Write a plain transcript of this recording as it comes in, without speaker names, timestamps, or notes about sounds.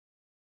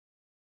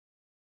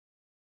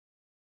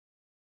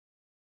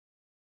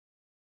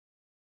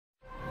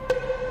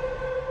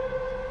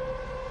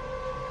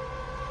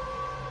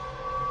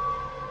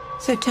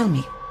So tell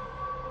me,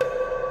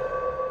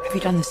 have you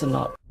done this a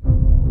lot?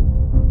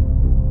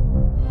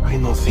 I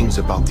know things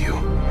about you.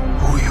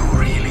 Who you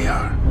really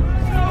are.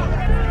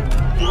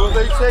 What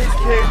they say,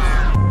 kids?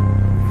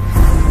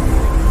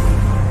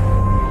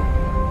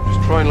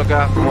 Just try and look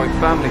after my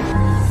family.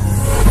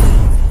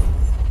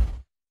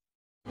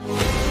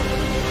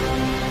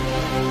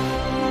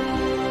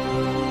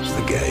 It's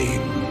the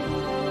game.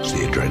 It's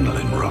the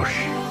adrenaline rush.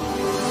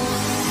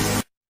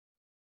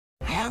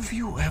 Have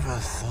you ever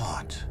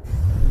thought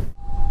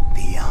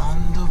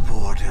beyond the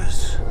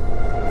borders?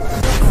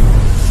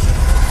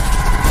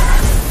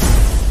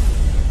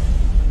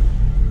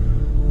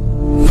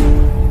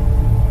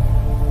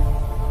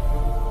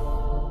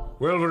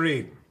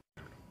 Wolverine,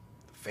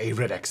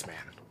 favorite X-Man.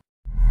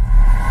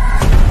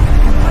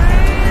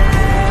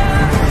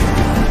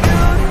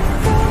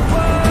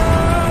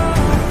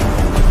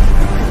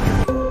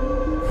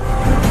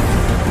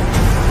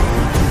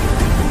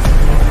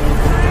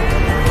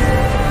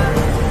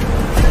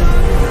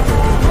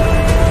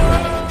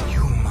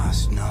 You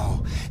must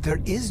know,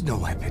 there is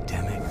no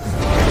epidemic.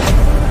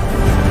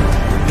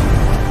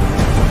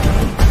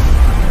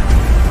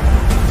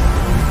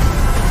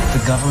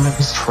 The government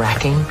is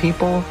tracking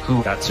people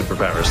who got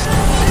superpowers.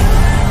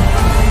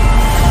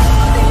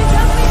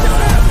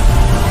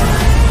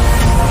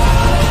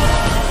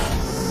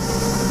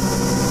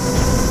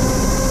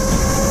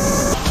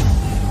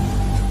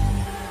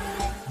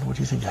 What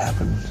do you think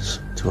happens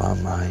to our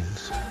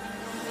minds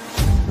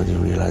when you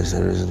realize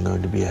there isn't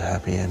going to be a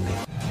happy ending?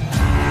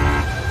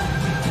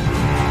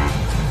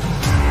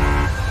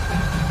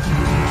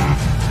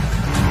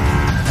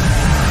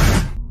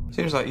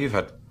 Seems like you've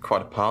had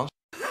quite a past.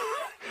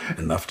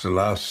 Enough to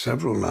last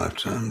several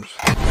lifetimes.